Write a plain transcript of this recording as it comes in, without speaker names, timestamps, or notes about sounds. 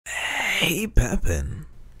Hey, Pepin.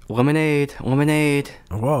 Lemonade, lemonade.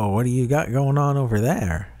 Whoa, what do you got going on over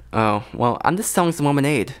there? Oh, well, I'm just selling some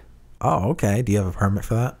lemonade. Oh, okay. Do you have a permit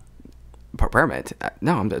for that? Permit?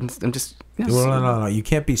 No, I'm just. Well, no. You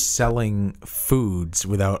can't be selling foods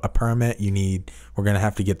without a permit. We're going to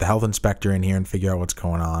have to get the health inspector in here and figure out what's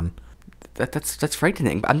going on. That's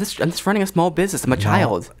frightening. I'm just running a small business. I'm a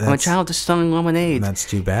child. I'm a child just selling lemonade. That's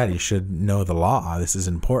too bad. You should know the law. This is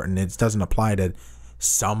important. It doesn't apply to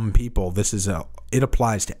some people. It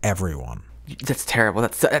applies to everyone. That's terrible.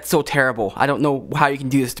 That's so terrible. I don't know how you can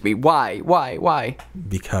do this to me. Why?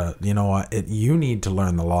 Because, you know what? You need to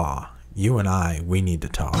learn the law. You and we need to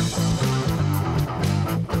talk.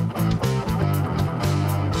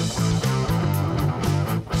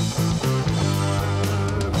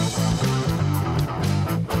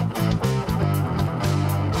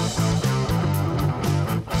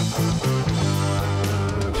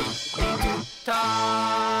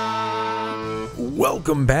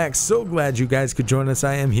 Welcome back. So glad you guys could join us.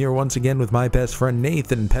 I am here once again with my best friend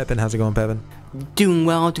Nathan. Pepin, how's it going, Pepin? Doing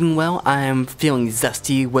well. I'm feeling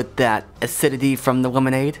zesty with that acidity from the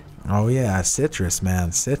lemonade. Oh yeah, citrus,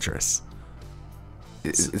 man, citrus.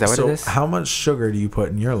 Is that what it is? How much sugar do you put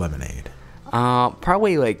in your lemonade?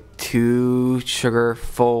 Probably like 2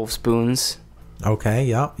 sugar-full spoons. Okay,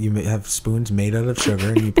 yeah. You have spoons made out of sugar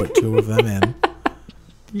and you put 2 of them in.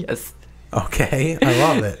 Yes. Okay, I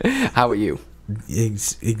love it. How about you?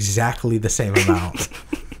 Exactly the same amount.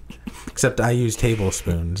 Except I use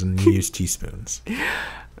tablespoons and you use teaspoons.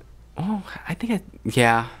 Oh, I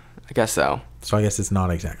guess so. So I guess it's not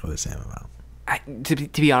exactly the same amount.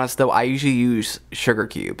 To be honest, though, I usually use sugar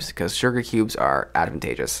cubes because sugar cubes are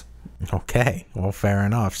advantageous. Okay, well, fair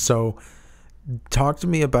enough. So talk to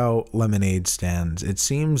me about lemonade stands. It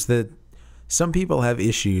seems that some people have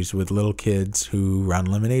issues with little kids who run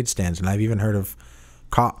lemonade stands, and I've even heard of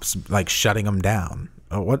cops like shutting them down.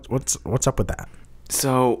 What's up with that?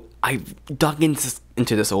 So I've dug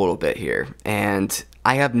into this a little bit here, and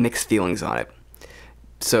I have mixed feelings on it.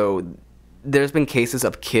 So there's been cases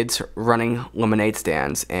of kids running lemonade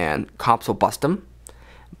stands, and cops will bust them.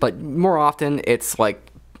 But more often, it's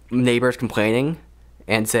like neighbors complaining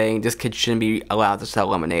and saying this kid shouldn't be allowed to sell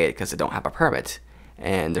lemonade because they don't have a permit,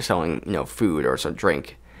 and they're selling food or some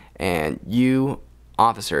drink. And you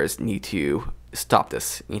officers need to stop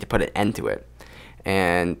this. You need to put an end to it.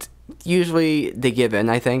 And usually they give in,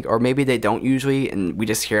 I think, or maybe they don't usually, and we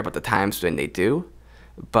just hear about the times when they do.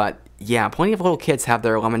 But yeah, plenty of little kids have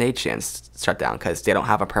their lemonade stands shut down because they don't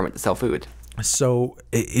have a permit to sell food. So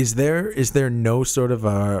is there no sort of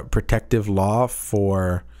a protective law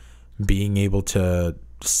for being able to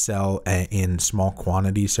sell in small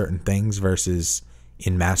quantities certain things versus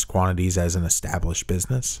in mass quantities as an established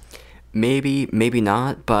business? Maybe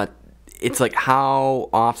not, but it's like,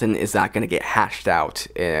 how often is that going to get hashed out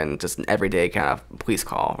in just an everyday kind of police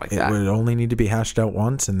call like that? It would only need to be hashed out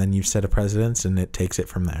once, and then you set a precedence, and it takes it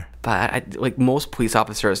from there. But like most police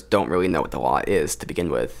officers don't really know what the law is to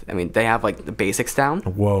begin with. I mean, they have like the basics down.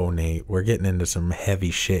 Whoa, Nate, we're getting into some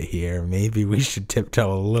heavy shit here. Maybe we should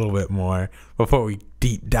tiptoe a little bit more before we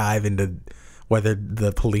deep dive into whether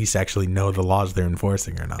the police actually know the laws they're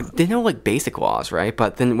enforcing or not. They know like basic laws, right?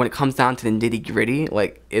 But then when it comes down to the nitty gritty,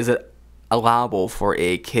 like, is it allowable for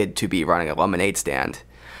a kid to be running a lemonade stand?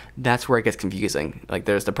 That's where it gets confusing. Like,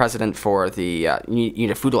 there's the precedent for the you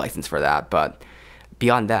need a food license for that, but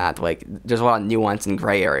beyond that, like, there's a lot of nuance and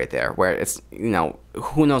gray area there where it's,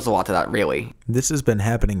 who knows a lot to that really. This has been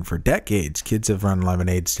happening for decades. Kids have run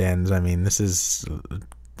lemonade stands. I mean, this is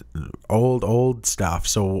old stuff.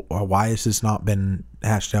 So why has this not been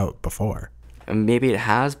hashed out before? And maybe it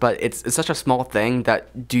has, but it's such a small thing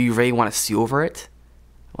that, do you really want to sue over it?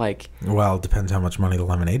 Like, well, it depends how much money the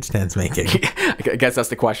lemonade stand's making. I guess that's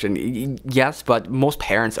the question. Yes, but most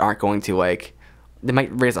parents aren't going to, like, they might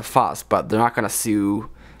raise a fuss, but they're not going to sue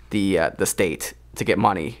the state to get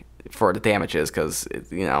money for the damages because,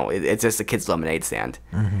 it's just a kid's lemonade stand.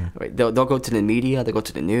 Mm-hmm. Right? They'll go to the media, they'll go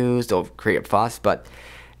to the news, they'll create a fuss, but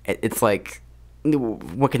it's like,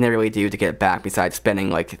 what can they really do to get it back besides spending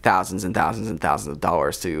like thousands and thousands and thousands of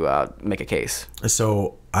dollars to make a case?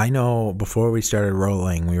 So I know before we started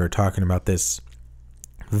rolling, we were talking about this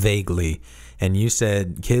vaguely, and you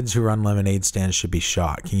said kids who run lemonade stands should be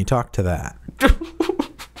shot. Can you talk to that?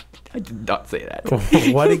 I did not say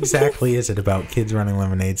that. What exactly is it about kids running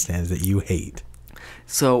lemonade stands that you hate?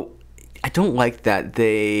 So I don't like that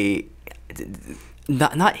they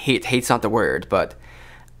not hate's not the word, but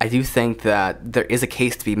I do think that there is a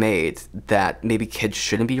case to be made that maybe kids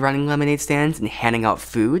shouldn't be running lemonade stands and handing out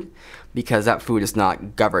food because that food is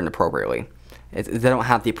not governed appropriately. They don't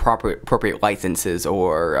have the appropriate licenses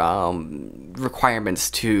or requirements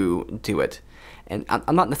to do it. And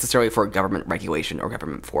I'm not necessarily for government regulation or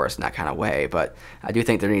government force in that kind of way, but I do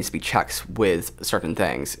think there needs to be checks with certain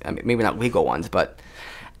things. I mean, maybe not legal ones, but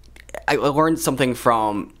I learned something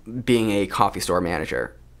from being a coffee store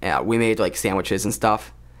manager. We made like sandwiches and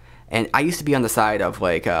stuff. And I used to be on the side of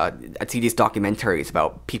like, I'd see these documentaries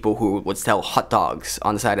about people who would sell hot dogs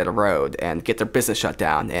on the side of the road and get their business shut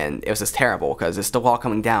down. And it was just terrible because it's still all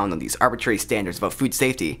coming down on these arbitrary standards about food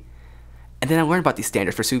safety. And then I learned about these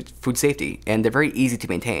standards for food safety, and they're very easy to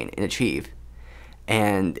maintain and achieve.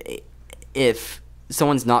 And if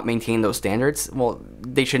someone's not maintaining those standards, well,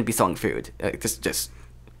 they shouldn't be selling food. Just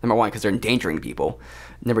number one, because they're endangering people.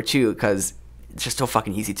 Number two, because it's just so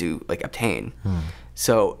fucking easy to like obtain.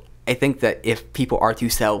 So I think that if people are to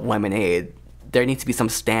sell lemonade, there needs to be some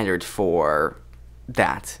standard for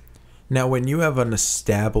that. Now, when you have an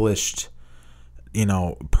established,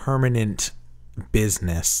 permanent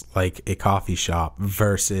business like a coffee shop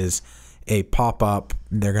versus a pop-up,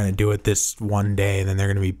 they're going to do it this one day and then they're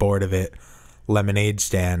going to be bored of it, lemonade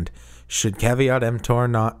stand, should caveat emptor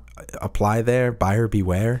not apply there? Buyer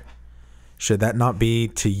beware? Should that not be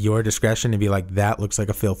to your discretion to be like, that looks like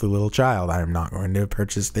a filthy little child, I'm not going to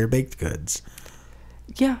purchase their baked goods?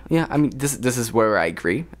 Yeah. I mean, this is where I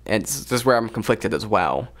agree, and this is where I'm conflicted as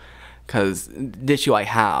well. Because the issue I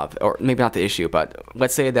have, or maybe not the issue, but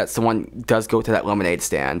let's say that someone does go to that lemonade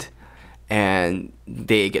stand and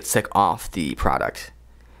they get sick off the product.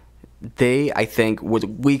 They, I think,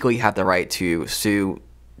 would legally have the right to sue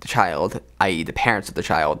the child, i.e. the parents of the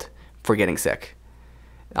child, for getting sick.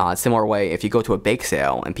 Similar way, if you go to a bake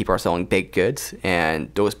sale and people are selling baked goods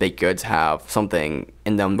and those baked goods have something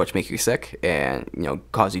in them which make you sick and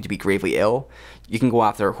cause you to be gravely ill, you can go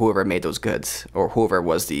after whoever made those goods or whoever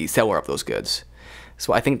was the seller of those goods.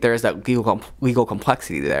 So I think there's that legal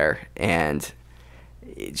complexity there, and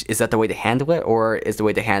is that the way to handle it, or is the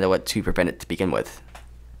way to handle it to prevent it to begin with?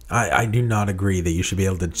 I do not agree that you should be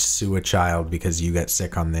able to sue a child because you get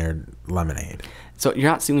sick on their lemonade. So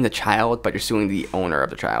you're not suing the child, but you're suing the owner of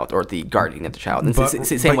the child or the guardian of the child. And but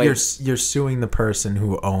you're suing the person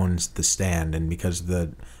who owns the stand, and because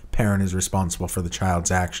the parent is responsible for the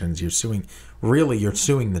child's actions, you're suing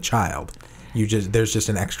the child. There's just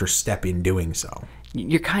an extra step in doing so.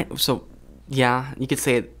 Yeah, you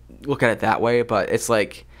could look at it that way, but it's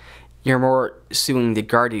like you're more suing the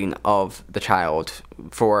guardian of the child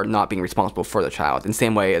for not being responsible for the child. In the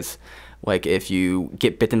same way as, like, if you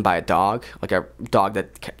get bitten by a dog, like a dog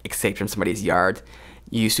that escaped from somebody's yard,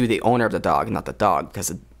 you sue the owner of the dog, not the dog, because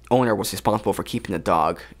the owner was responsible for keeping the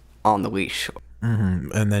dog on the leash.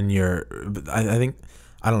 Mm-hmm. And then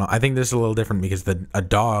I think this is a little different because a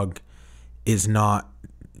dog is not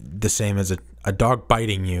the same as a dog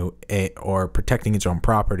biting you or protecting its own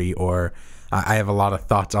property, or I have a lot of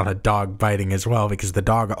thoughts on a dog biting as well, because the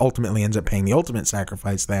dog ultimately ends up paying the ultimate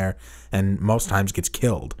sacrifice there and most times gets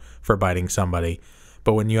killed for biting somebody.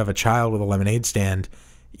 But when you have a child with a lemonade stand,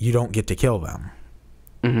 you don't get to kill them.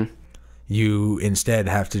 Mm-hmm. You instead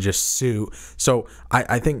have to just sue. So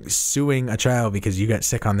I think suing a child because you got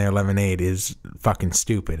sick on their lemonade is fucking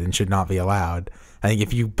stupid and should not be allowed. I think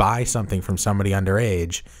if you buy something from somebody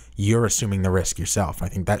underage, you're assuming the risk yourself. I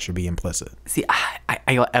think that should be implicit. See,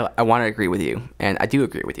 I want to agree with you, and I do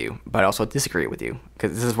agree with you, but I also disagree with you,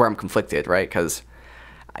 because this is where I'm conflicted, right? Because,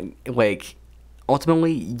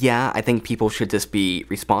 ultimately, yeah, I think people should just be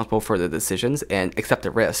responsible for their decisions and accept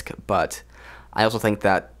the risk, but I also think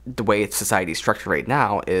that the way society is structured right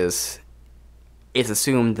now is it's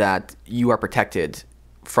assumed that you are protected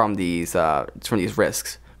from these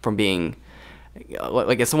risks, from being,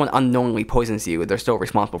 like, if someone unknowingly poisons you, they're still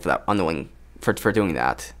responsible for that for doing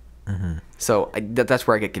that. Mm-hmm. So that's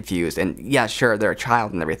where I get confused. And yeah, sure, they're a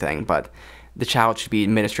child and everything, but the child should be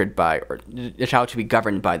the child should be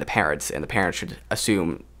governed by the parents, and the parents should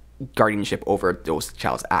assume guardianship over those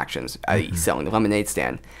child's actions, i.e. selling the lemonade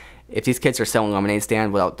stand. If these kids are selling lemonade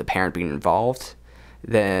stand without the parent being involved,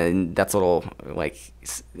 then that's a little, a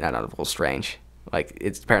little strange. Like,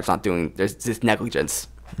 the parent's not doing, there's this negligence.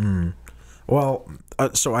 Mm. Well,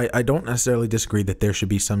 so I don't necessarily disagree that there should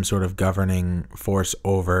be some sort of governing force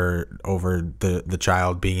over the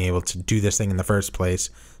child being able to do this thing in the first place,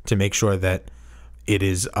 to make sure that it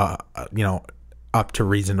is up to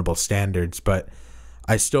reasonable standards. But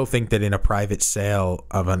I still think that in a private sale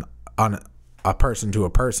of on a person to a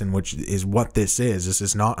person, which is what this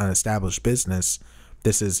is not an established business.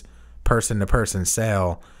 This is person to person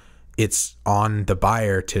sale. It's on the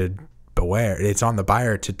buyer to beware. It's on the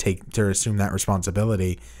buyer to assume that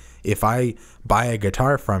responsibility. If I buy a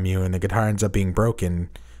guitar from you and the guitar ends up being broken,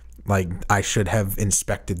 Like, I should have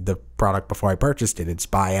inspected the product before I purchased it. It's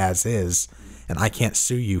buy as is, and I can't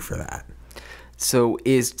sue you for that. So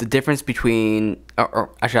is the difference between,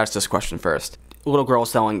 or I should ask this question first. A little girl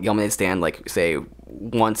selling lemonade stand, like, say,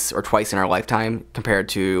 once or twice in her lifetime, compared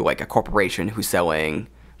to, like, a corporation who's selling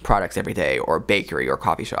products every day, or a bakery or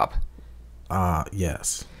coffee shop?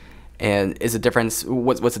 Yes. And is the difference,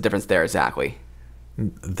 what's the difference there exactly?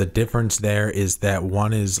 The difference there is that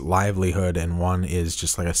one is livelihood and one is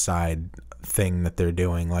just like a side thing that they're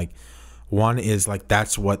doing. Like, one is like,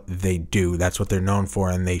 that's what they do, that's what they're known for,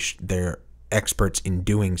 and they're experts in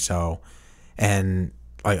doing so. And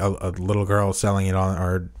like a little girl selling it on,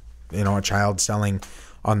 or a child selling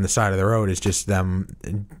on the side of the road, is just them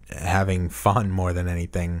having fun more than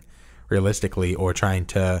anything, realistically, or trying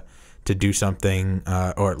to do something,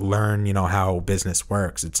 or learn how business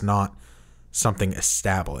works. It's not something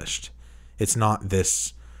established. It's not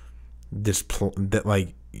that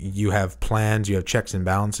like, you have plans, you have checks and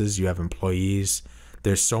balances, you have employees.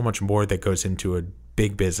 There's so much more that goes into a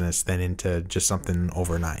big business than into just something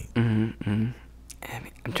overnight. I'm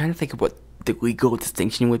trying to think of what the legal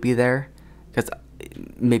distinction would be there, because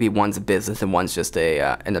maybe one's a business and one's just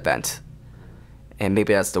an event, and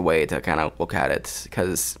maybe that's the way to kind of look at it,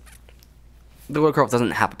 because the little girl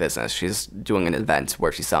doesn't have a business. She's doing an event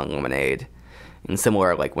where she's selling lemonade. And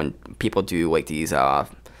similar, like when people do like these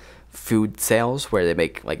food sales where they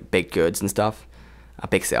make like baked goods and stuff, a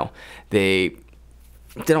bake sale, they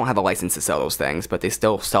don't have a license to sell those things, but they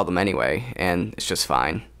still sell them anyway, and it's just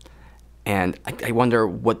fine. And I wonder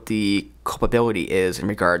what the culpability is in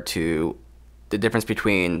regard to the difference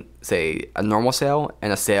between, say, a normal sale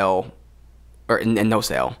and a sale, or and no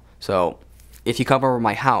sale. So if you come over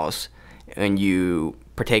my house and you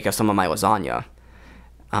partake of some of my lasagna,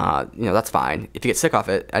 that's fine. If you get sick off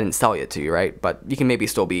it, I didn't sell it to you, right? But you can maybe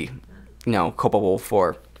still be, culpable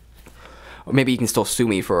for, or maybe you can still sue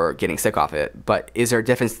me for getting sick off it. But is there a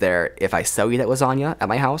difference there if I sell you that lasagna at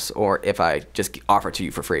my house, or if I just offer it to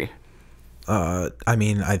you for free? I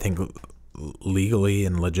mean, I think legally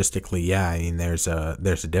and logistically, yeah. I mean, there's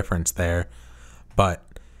a difference there, but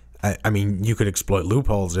I mean, you could exploit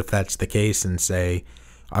loopholes if that's the case and say,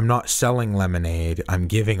 I'm not selling lemonade, I'm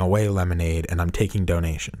giving away lemonade, and I'm taking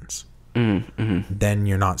donations. Then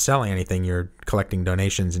you're not selling anything, you're collecting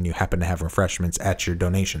donations, and you happen to have refreshments at your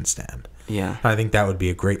donation stand. Yeah. I think that would be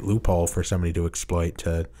a great loophole for somebody to exploit,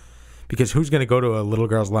 because who's going to go to a little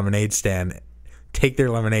girl's lemonade stand, take their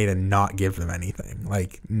lemonade, and not give them anything?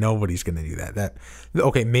 Like, nobody's going to do that.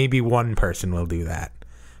 Okay, maybe one person will do that,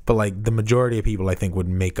 but like the majority of people, I think, would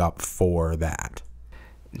make up for that.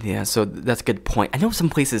 Yeah, so that's a good point. I know some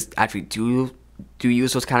places actually do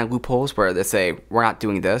use those kind of loopholes where they say, we're not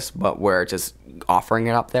doing this, but we're just offering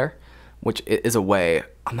it up there, which is a way.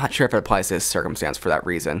 I'm not sure if it applies to this circumstance for that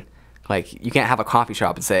reason. Like, you can't have a coffee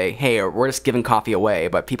shop and say, hey, we're just giving coffee away,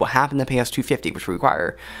 but people happen to pay us $2.50, which we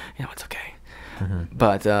require. It's okay.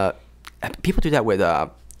 But people do that with,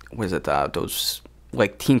 those,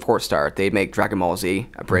 like Team 4-Star. They make Dragon Ball Z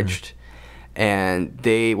abridged. And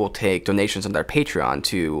they will take donations on their Patreon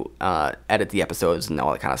to edit the episodes and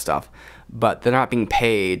all that kind of stuff. But they're not being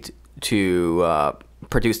paid to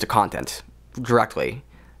produce the content directly.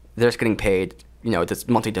 They're just getting paid, just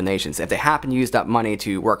monthly donations. If they happen to use that money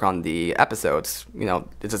to work on the episodes,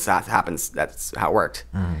 it just happens. That's how it worked.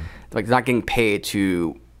 Like, they're not getting paid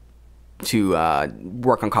to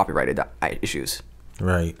work on copyrighted issues.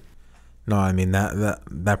 Right. No, I mean,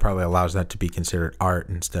 that probably allows that to be considered art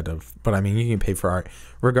instead of, but I mean, you can pay for art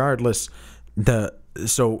regardless.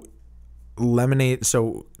 So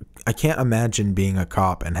I can't imagine being a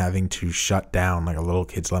cop and having to shut down like a little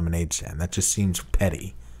kid's lemonade stand. That just seems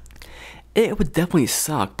petty. It would definitely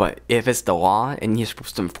suck, but if it's the law and you're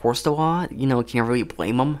supposed to enforce the law, you can't really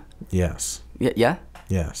blame them. Yes. Yeah?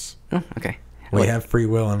 Yes. Oh, okay. We have free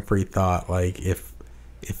will and free thought. Like, if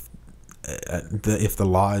the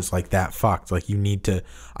law is like that fucked, like, you need to,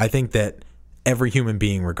 I think that every human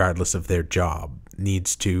being, regardless of their job,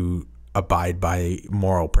 needs to abide by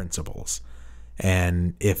moral principles.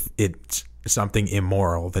 And if it's something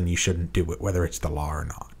immoral, then you shouldn't do it, whether it's the law or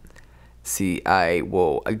not. See, I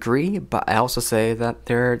will agree, but I also say that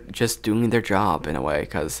they're just doing their job in a way,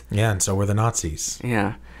 because... Yeah, and so were the Nazis.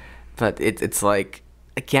 Yeah, but it's like,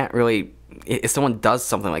 I can't really... If someone does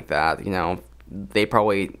something like that, they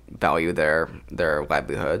probably value their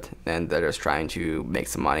livelihood, and they're just trying to make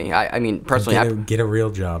some money. I mean, personally... Get a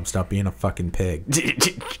real job. Stop being a fucking pig.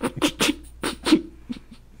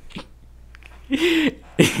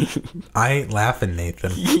 I ain't laughing,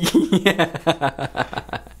 Nathan.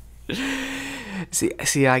 Yeah.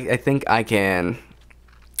 See, I think I can...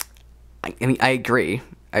 I mean, I agree.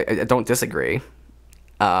 I don't disagree.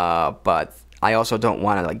 But I also don't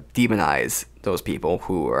want to like demonize those people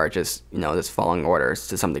who are just just following orders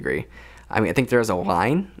to some degree. I mean, I think there's a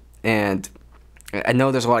line, and I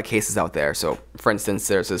know there's a lot of cases out there. So, for instance,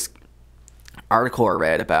 there's this article I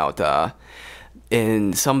read about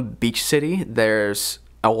in some beach city, there's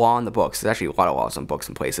a law in the books. There's actually a lot of laws in books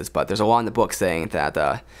and places, but there's a law in the book saying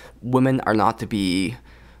that women are not to be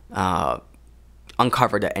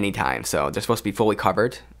uncovered at any time. So they're supposed to be fully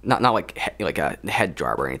covered, not like a head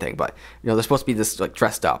job or anything, but they're supposed to be just like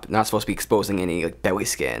dressed up. They're not supposed to be exposing any like belly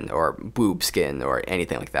skin or boob skin or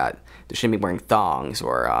anything like that. They shouldn't be wearing thongs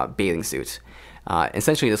or bathing suits.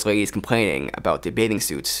 Essentially, this lady is complaining about the bathing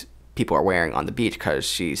suits people are wearing on the beach because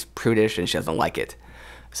she's prudish and she doesn't like it.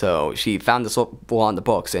 So she found this law in the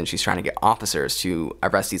books, and she's trying to get officers to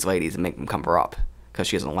arrest these ladies and make them cover up because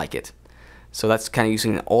she doesn't like it. So that's kind of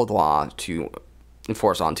using an old law to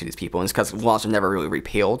enforce onto these people. And it's because laws are never really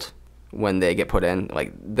repealed when they get put in.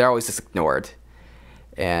 Like, they're always just ignored.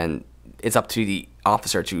 And it's up to the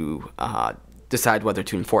officer to decide whether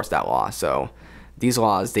to enforce that law. So these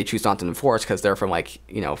laws, they choose not to enforce because they're from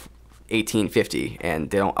 1850, and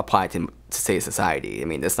they don't apply to today's society. I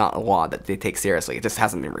mean, it's not a law that they take seriously. It just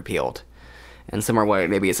hasn't been repealed. And similar way,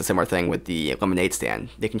 maybe it's a similar thing with the lemonade stand.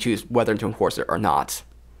 They can choose whether to enforce it or not,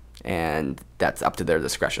 and that's up to their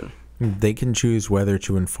discretion. They can choose whether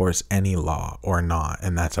to enforce any law or not,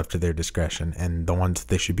 and that's up to their discretion. And the ones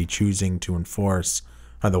they should be choosing to enforce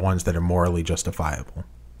are the ones that are morally justifiable.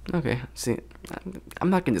 Okay, see, I'm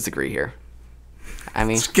not going to disagree here. I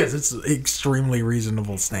mean, because it's an extremely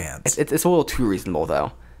reasonable stance. It's a little too reasonable,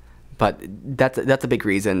 though. But that's a big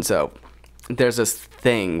reason. So there's this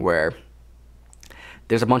thing where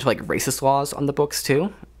there's a bunch of like racist laws on the books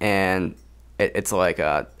too, and it's like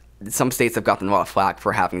some states have gotten a lot of flack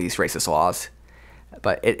for having these racist laws,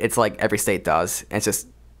 but it's like every state does. And it's just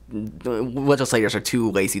legislators are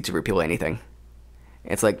too lazy to repeal anything.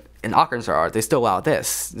 It's like in Arkansas, they still allow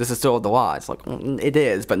this. This is still the law. It's like it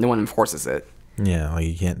is, but no one enforces it. Yeah, like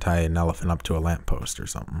you can't tie an elephant up to a lamppost or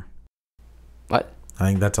something. What? I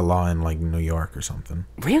think that's a law in like New York or something.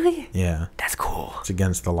 Really? Yeah. That's cool. It's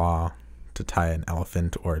against the law to tie an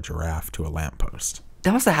elephant or a giraffe to a lamppost.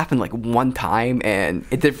 That must have happened like one time, and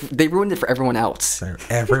they ruined it for everyone else. For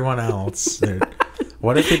everyone else.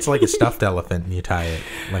 What if it's like a stuffed elephant and you tie it?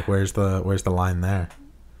 Like, where's the line there?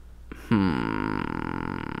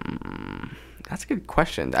 That's a good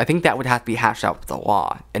question. I think that would have to be hashed out with the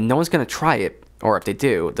law, and no one's gonna try it. Or if they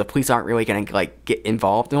do, the police aren't really gonna like get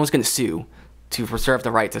involved. No one's gonna sue to preserve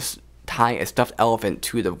the right to tie a stuffed elephant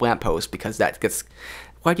to the lamppost, because that gets.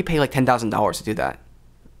 Why'd you pay like $10,000 to do that?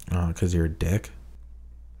 Oh, because you're a dick.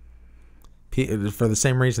 For the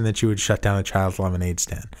same reason that you would shut down a child's lemonade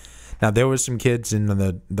stand. Now, there was some kids in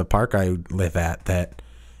the park I live at that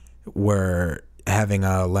were having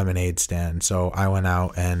a lemonade stand, so I went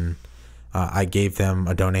out and I gave them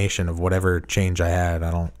a donation of whatever change I had.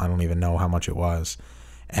 I don't even know how much it was.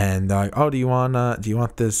 And they're like, "Oh, do you want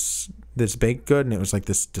this baked good?" And it was like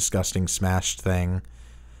this disgusting smashed thing.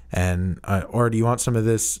 And or do you want some of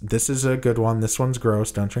this? This is a good one. This one's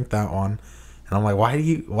gross. Don't drink that one. And I'm like, why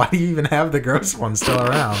do you even have the gross one still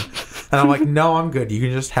around? And I'm like, no, I'm good. You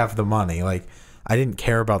can just have the money. Like, I didn't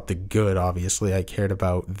care about the good. Obviously, I cared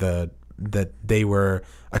about that they were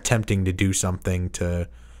attempting to do something to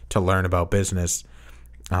learn about business.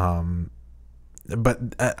 But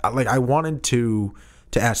like, I wanted to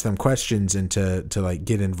ask them questions and to like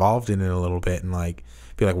get involved in it a little bit and like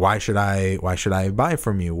be like, why should I buy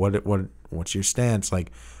from you? What's your stance? Like,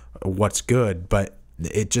 what's good? But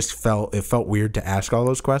it felt weird to ask all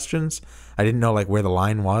those questions. I didn't know like where the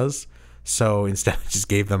line was. So instead I just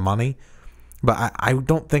gave them money. But I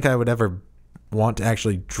don't think I would ever want to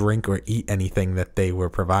actually drink or eat anything that they were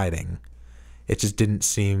providing. It just didn't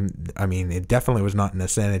seem, I mean, it definitely was not in a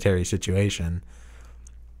sanitary situation.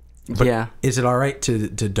 But yeah. Is it all right to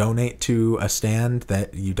donate to a stand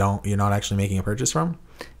that you're not actually making a purchase from?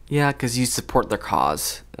 Yeah, because you support their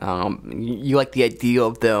cause. You like the idea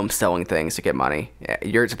of them selling things to get money.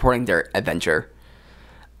 You're supporting their adventure.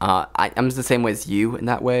 I'm the same way as you in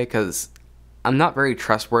that way, because I'm not very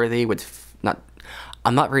trustworthy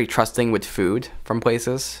I'm not very trusting with food from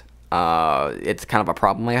places. It's kind of a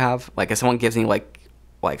problem I have. Like, if someone gives me like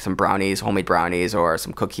some brownies, homemade brownies, or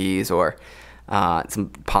some cookies, or some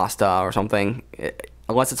pasta or something,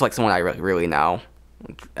 unless it's like someone I really know,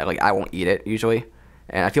 like I won't eat it usually.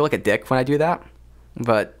 And I feel like a dick when I do that.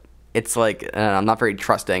 But it's like, I'm not very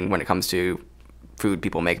trusting when it comes to food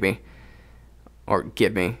people make me or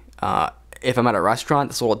give me. If I'm at a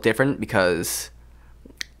restaurant, it's a little different, because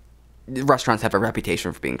restaurants have a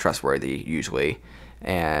reputation for being trustworthy usually.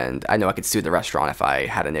 And I know I could sue the restaurant if I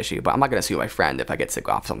had an issue, but I'm not going to sue my friend if I get sick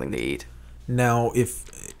off something to eat. Now, if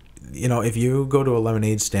you go to a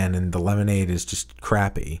lemonade stand and the lemonade is just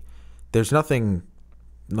crappy, there's nothing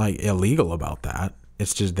like illegal about that.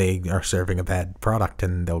 It's just they are serving a bad product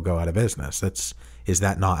and they'll go out of business. Is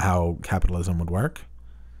that not how capitalism would work?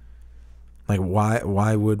 Like,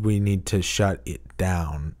 why would we need to shut it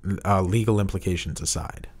down? Legal implications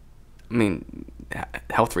aside. I mean,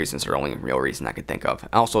 health reasons are the only real reason I could think of.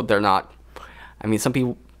 Also, they're not. I mean, some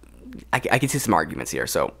people. I can see some arguments here.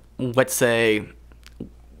 So let's say,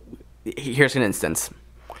 here's an instance.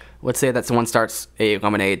 Let's say that someone starts a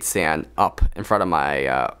lemonade stand up in front of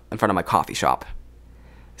my coffee shop.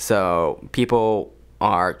 So people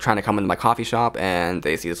are trying to come into my coffee shop and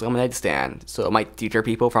they see this lemonade stand. So it might deter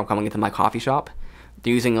people from coming into my coffee shop.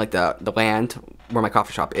 They're using like the land where my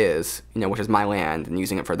coffee shop is, which is my land, and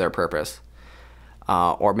using it for their purpose.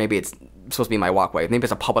 Or maybe it's supposed to be my walkway. Maybe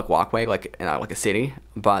it's a public walkway, like in like a city,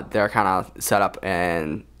 but they're kind of set up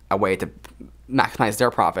in a way to maximize their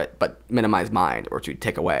profit but minimize mine, or to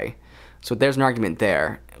take away. So there's an argument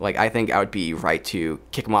there. Like, I think I would be right to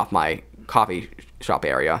kick them off my coffee shop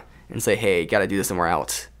area and say, hey, you gotta do this somewhere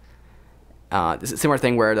else. This is a similar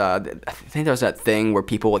thing where I think there's that thing where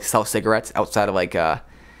people like sell cigarettes outside of like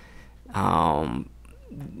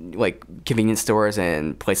convenience stores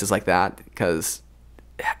and places like that, because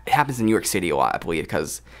it happens in New York City a lot, I believe,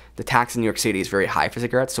 because the tax in New York City is very high for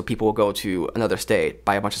cigarettes. So people will go to another state,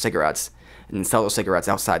 buy a bunch of cigarettes, and sell those cigarettes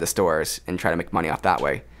outside the stores and try to make money off that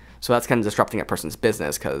way. So that's kind of disrupting a person's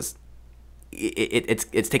business, because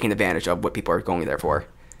it's taking advantage of what people are going there for.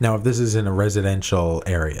 Now, if this is in a residential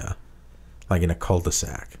area, like in a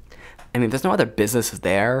cul-de-sac. I mean, there's no other businesses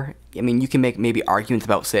there. I mean, you can make maybe arguments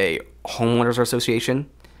about, say, homeowners association,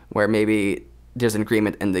 where maybe there's an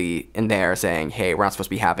agreement in there saying, hey, we're not supposed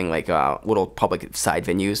to be having like little public side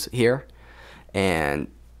venues here, and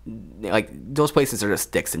like those places are just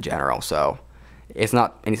sticks in general. So it's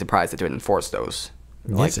not any surprise that they would enforce those.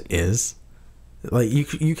 Yes, it is. Like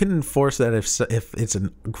you can enforce that if it's a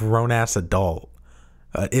grown ass adult.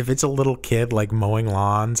 If it's a little kid like mowing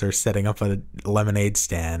lawns or setting up a lemonade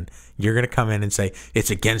stand, you're gonna come in and say it's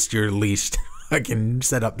against your lease. I can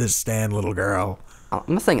set up this stand, little girl. I'm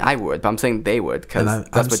not saying I would, but I'm saying they would, because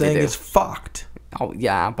that's what they do. It's fucked. Oh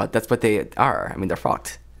yeah, but that's what they are. I mean, they're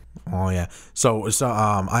fucked. Oh yeah. So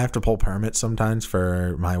I have to pull permits sometimes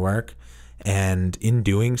for my work, and in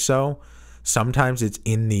doing so, sometimes it's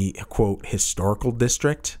in the quote historical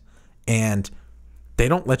district, and they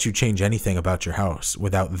don't let you change anything about your house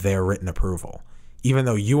without their written approval, even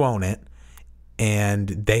though you own it and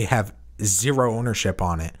they have zero ownership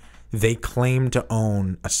on it. They claim to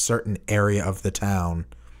own a certain area of the town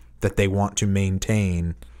that they want to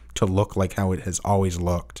maintain to look like how it has always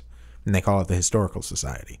looked, and they call it the Historical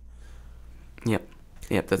Society. Yep,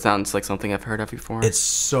 that sounds like something I've heard of before. It's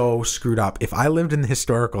so screwed up. If I lived in the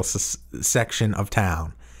historical section of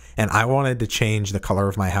town and I wanted to change the color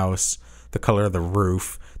of my house, the color of the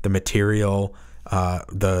roof, the material,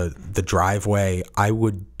 the driveway, I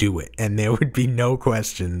would do it, and there would be no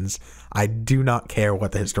questions. I do not care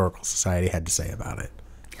what the Historical Society had to say about it.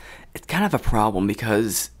 It's kind of a problem,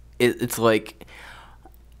 because it's like,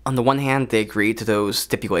 on the one hand, they agreed to those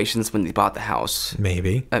stipulations when they bought the house.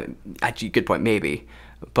 Maybe. Actually, good point, maybe.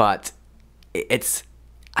 But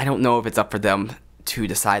I don't know if it's up for them to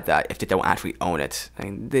decide that if they don't actually own it. I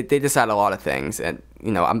mean, they decide a lot of things, and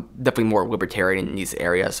I'm definitely more libertarian in these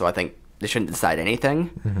areas, so I think they shouldn't decide anything.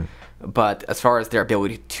 Mm-hmm. But as far as their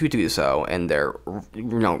ability to do so, and their,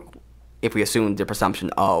 if we assume their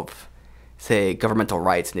presumption of, say, governmental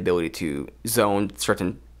rights and the ability to zone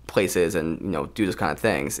certain places and do those kind of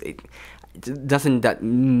things, nothing that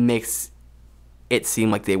makes it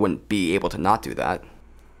seem like they wouldn't be able to not do that.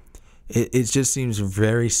 It just seems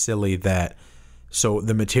very silly that, so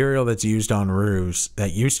the material that's used on roofs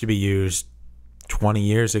that used to be used 20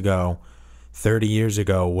 years ago, 30 years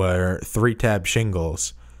ago, were 3-tab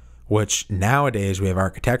shingles, which nowadays we have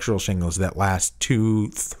architectural shingles that last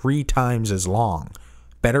 2-3 times as long.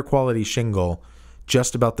 Better quality shingle,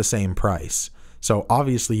 just about the same price. So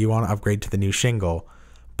obviously you want to upgrade to the new shingle,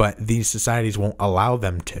 but these societies won't allow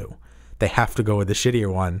them to. They have to go with the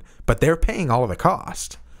shittier one, but they're paying all of the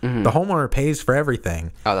cost. Mm-hmm. The homeowner pays for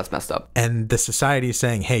everything. Oh, that's messed up. And the society is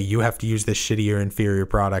saying, hey, you have to use this shittier, inferior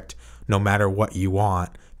product no matter what you want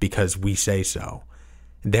because we say so.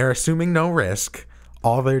 They're assuming no risk.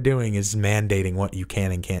 All they're doing is mandating what you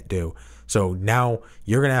can and can't do. So now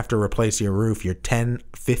you're going to have to replace your roof, your $10,000,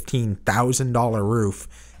 $15,000 roof,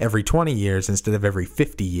 every 20 years instead of every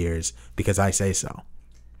 50 years because I say so.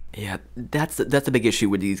 Yeah, that's a big issue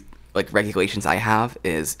with these like regulations I have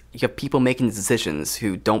is you have people making decisions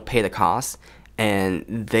who don't pay the cost, and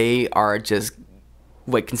they are just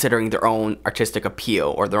like considering their own artistic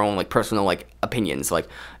appeal or their own like personal like opinions. Like,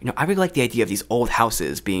 I really like the idea of these old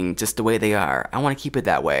houses being just the way they are. I want to keep it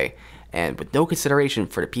that way, and with no consideration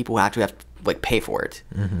for the people who actually have to like pay for it.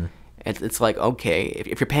 Mm-hmm. It's like, okay,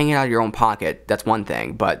 if you're paying it out of your own pocket, that's one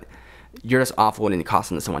thing, but you're just offloading the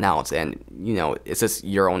cost onto someone else, and it's just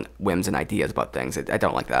your own whims and ideas about things. I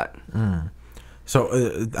don't like that.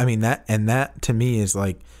 So I mean, that to me is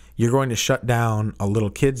like, you're going to shut down a little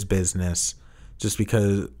kid's business just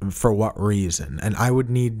because, for what reason? And I would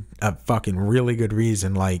need a fucking really good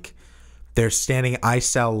reason. Like, I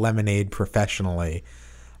sell lemonade professionally.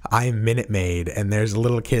 I'm Minute Maid, and there's a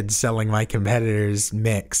little kid selling my competitor's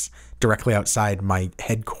mix directly outside my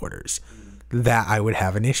headquarters. That I would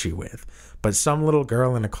have an issue with. But some little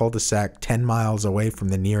girl in a cul-de-sac 10 miles away from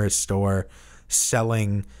the nearest store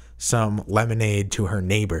selling some lemonade to her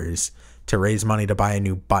neighbors to raise money to buy a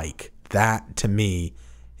new bike, that, to me,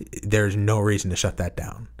 there's no reason to shut that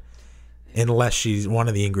down. Unless one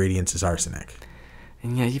of the ingredients is arsenic.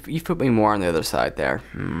 And yeah, you put me more on the other side there.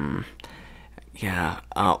 Yeah.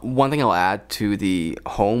 One thing I'll add to the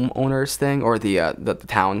homeowners thing, or the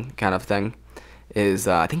town kind of thing, is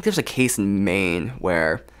I think there's a case in Maine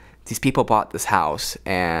where these people bought this house,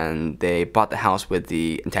 and they bought the house with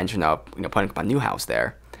the intention of putting up a new house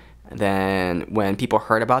there. And then when people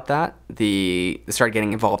heard about that, they started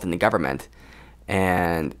getting involved in the government,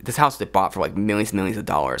 and this house they bought for like millions and millions of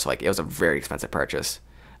dollars. Like, it was a very expensive purchase,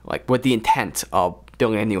 like with the intent of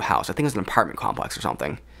building a new house. I think it was an apartment complex or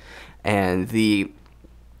something. And the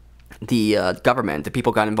government, the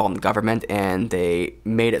people got involved in the government, and they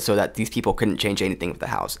made it so that these people couldn't change anything with the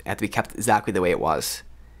house. It had to be kept exactly the way it was.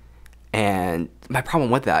 And my problem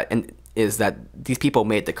with that is that these people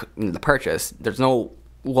made the purchase. There's no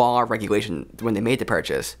law or regulation when they made the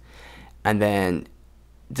purchase, and then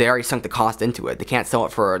they already sunk the cost into it. They can't sell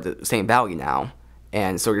it for the same value now.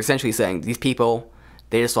 And so you're essentially saying these people,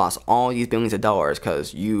 they just lost all these billions of dollars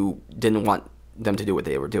because you didn't want them to do what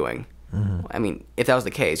they were doing. Mm-hmm. I mean, if that was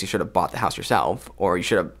the case, you should have bought the house yourself, or you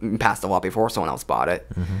should have passed the law before someone else bought it.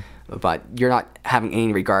 Mm-hmm. But you're not having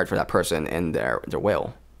any regard for that person and their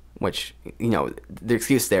will, which, the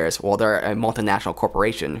excuse there is, well, they're a multinational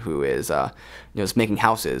corporation who is is making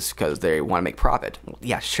houses because they want to make profit. Well,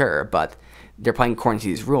 yeah, sure, but they're playing according to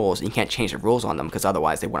these rules, and you can't change the rules on them because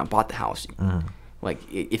otherwise they wouldn't have bought the house. Mm. Like,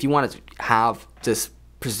 if you want to have this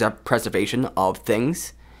preservation of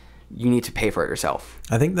things, you need to pay for it yourself.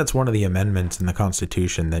 I think that's one of the amendments in the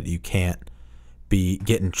Constitution, that you can't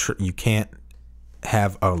you can't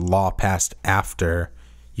have a law passed after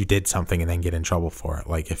you did something and then get in trouble for it.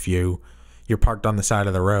 Like, if you're parked on the side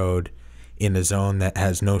of the road in a zone that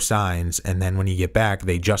has no signs, and then when you get back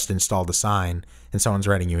they just installed a sign and someone's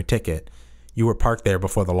writing you a ticket, you were parked there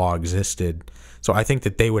before the law existed. So I think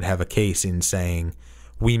that they would have a case in saying,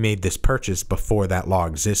 we made this purchase before that law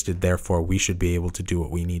existed, therefore we should be able to do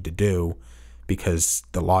what we need to do because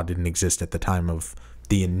the law didn't exist at the time of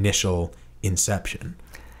the initial inception.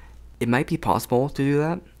 It might be possible to do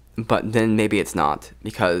that, but then maybe it's not,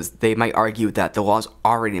 because they might argue that the law's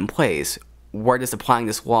already in place. We're just applying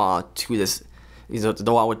this law to this.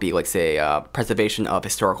 The law would be, like, say, preservation of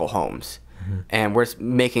historical homes. Mm-hmm. And we're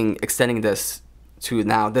extending this to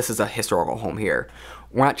now this is a historical home here.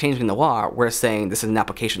 We're not changing the law. We're saying this is an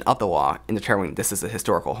application of the law in determining this is a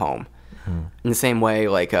historical home. Mm-hmm. In the same way,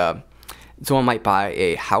 like, someone might buy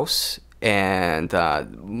a house and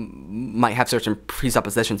might have certain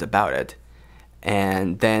presuppositions about it.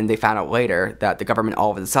 And then they found out later that the government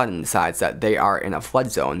all of a sudden decides that they are in a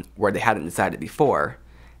flood zone where they hadn't decided before.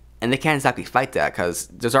 And they can't exactly fight that because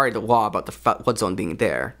there's already the law about the flood zone being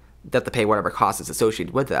there. They have to pay whatever cost is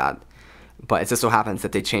associated with that. But it just so happens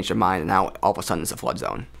that they changed their mind and now all of a sudden it's a flood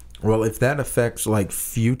zone. Well, if that affects like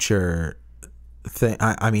future thing,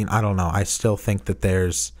 I mean, I don't know. I still think that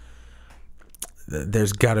there's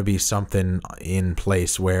got to be something in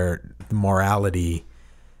place where morality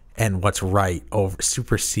and what's right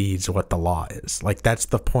supersedes what the law is. Like, that's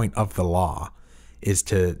the point of the law, is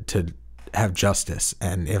to have justice.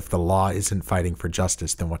 And if the law isn't fighting for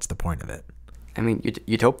justice, then what's the point of it? I mean,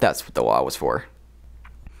 you'd hope that's what the law was for.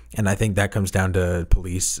 And I think that comes down to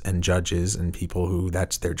police and judges and people who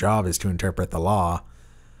that's their job, is to interpret the law.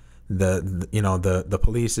 The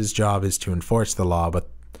police's job is to enforce the law, but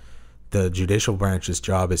the judicial branch's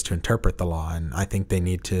job is to interpret the law. And I think they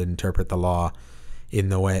need to interpret the law in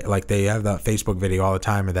the way, like, they have that Facebook video all the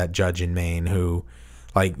time of that judge in Maine who,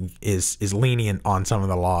 like, is lenient on some of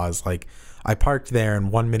the laws. Like, I parked there and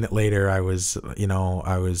 1 minute later I was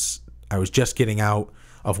just getting out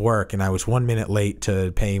of work, and I was 1 minute late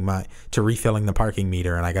to refilling the parking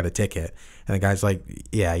meter, and I got a ticket. And the guy's like,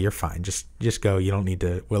 "Yeah, you're fine. Just go. You don't need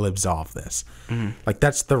to. We'll absolve this." Like,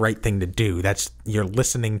 that's the right thing to do. You're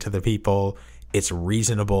listening to the people. It's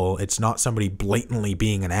reasonable. It's not somebody blatantly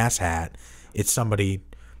being an asshat. It's somebody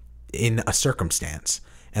in a circumstance.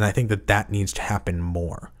 And I think that needs to happen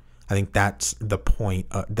more. I think that's the point.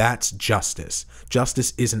 That's justice.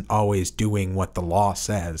 Justice isn't always doing what the law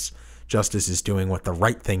says. Justice is doing what the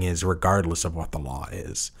right thing is, regardless of what the law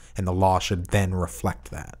is. And the law should then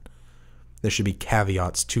reflect that. There should be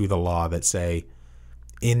caveats to the law that say,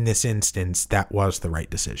 in this instance, that was the right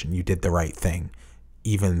decision. You did the right thing,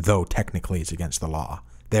 even though technically it's against the law.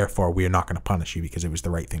 Therefore, we are not going to punish you because it was the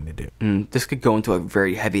right thing to do. This could go into a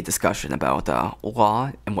very heavy discussion about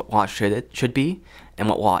law and what law should be and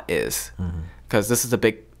what law is. Because this is a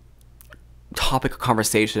big topic of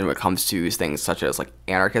conversation when it comes to things such as like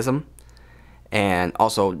anarchism and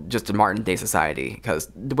also just the modern day society. Because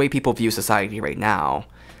the way people view society right now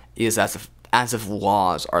is as if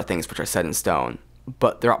laws are things which are set in stone,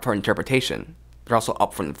 but they're up for interpretation. They're also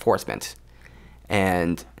up for enforcement.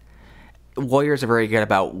 And lawyers are very good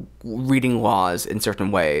about reading laws in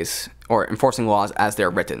certain ways or enforcing laws as they're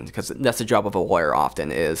written, because that's the job of a lawyer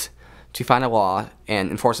often, is to find a law and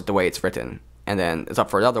enforce it the way it's written. And then it's up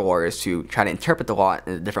for the other lawyers to try to interpret the law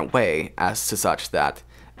in a different way as to such that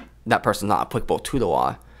that person's not applicable to the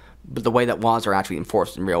law. But the way that laws are actually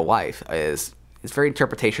enforced in real life is it's very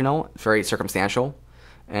interpretational, it's very circumstantial.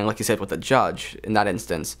 And like you said with the judge, in that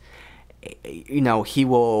instance, he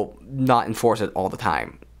will not enforce it all the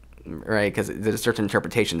time, right? Because there's certain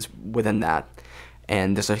interpretations within that.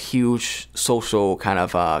 And there's a huge social kind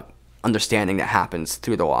of understanding that happens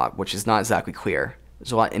through the law, which is not exactly clear.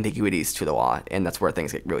 There's a lot of ambiguities to the law, and that's where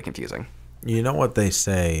things get really confusing. You know what they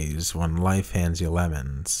say is when life hands you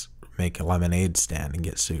lemons, make a lemonade stand and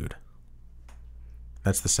get sued.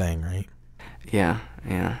 That's the saying, right? Yeah.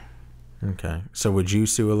 Okay. So would you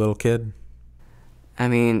sue a little kid? I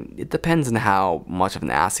mean, it depends on how much of an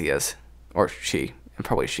ass he is. Or she. And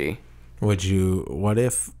probably she. What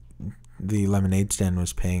if the lemonade stand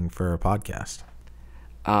was paying for a podcast?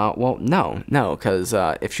 Well, no, because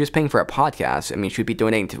if she was paying for a podcast, I mean, she'd be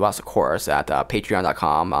donating to us, of course, at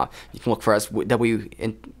patreon.com. You can look for us, what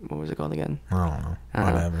was it called again? I don't know.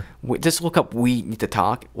 Whatever. Just look up We Need to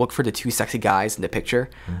Talk. Look for the two sexy guys in the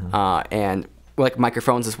picture. And we like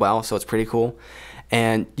microphones as well, so it's pretty cool.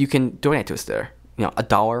 And you can donate to us there.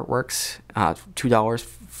 $1 works, $2,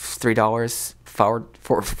 $3,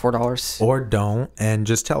 $4. Or don't, and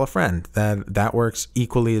just tell a friend. That works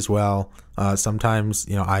equally as well. Sometimes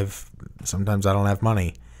I don't have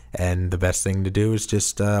money, and the best thing to do is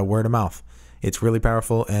just word of mouth. It's really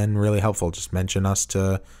powerful and really helpful. Just mention us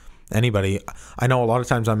to anybody. I know a lot of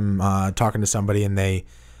times I'm talking to somebody and they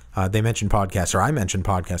mention podcasts, or I mention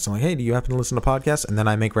podcasts. I'm like, hey, do you happen to listen to podcasts? And then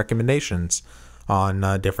I make recommendations on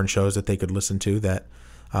different shows that they could listen to that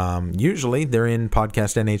usually they're in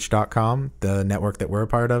podcastnh.com, the network that we're a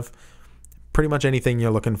part of. Pretty much anything you're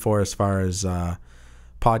looking for as far as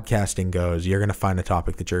podcasting goes, you're going to find a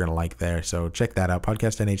topic that you're going to like there. So check that out,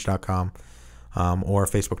 podcastnh.com, or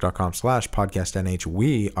facebook.com/podcastnh.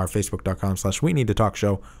 We are facebook.com/we need to talk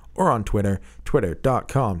show, or on Twitter,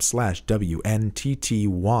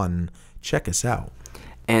 twitter.com/WNTT1. Check us out.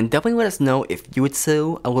 And definitely let us know if you would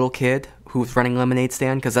sue a little kid who's running a lemonade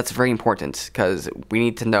stand, because that's very important, because we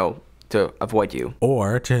need to know to avoid you.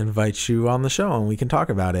 Or to invite you on the show and we can talk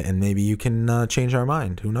about it, and maybe you can change our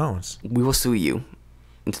mind. Who knows? We will sue you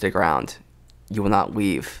into the ground. You will not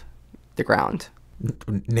leave the ground.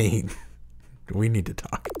 Nate, we need to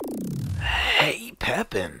talk. Hey,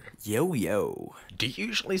 Pepin. Yo. Do you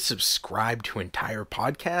usually subscribe to entire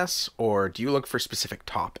podcasts, or do you look for specific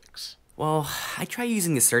topics? Well, I try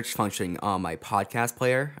using the search function on my podcast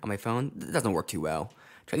player on my phone. It doesn't work too well.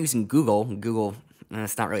 Try using Google.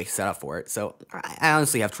 It's not really set up for it, so I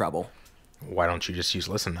honestly have trouble. Why don't you just use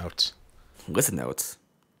Listen Notes? Listen Notes?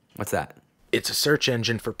 What's that? It's a search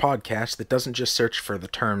engine for podcasts that doesn't just search for the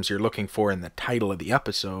terms you're looking for in the title of the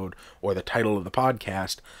episode or the title of the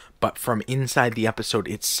podcast, but from inside the episode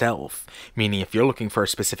itself. Meaning if you're looking for a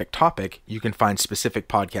specific topic, you can find specific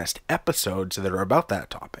podcast episodes that are about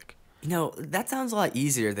that topic. That sounds a lot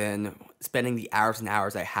easier than spending the hours and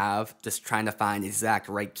hours I have just trying to find the exact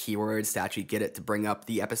right keywords to actually get it to bring up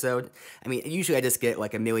the episode. I mean, usually I just get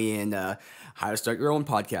like a million how to start your own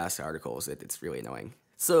podcast articles. It's really annoying.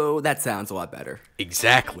 So that sounds a lot better.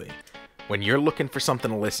 Exactly. When you're looking for something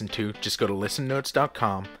to listen to, just go to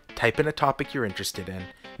listennotes.com, type in a topic you're interested in,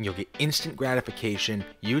 and you'll get instant gratification,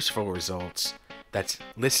 useful results. That's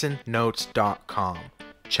listennotes.com.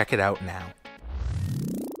 Check it out now.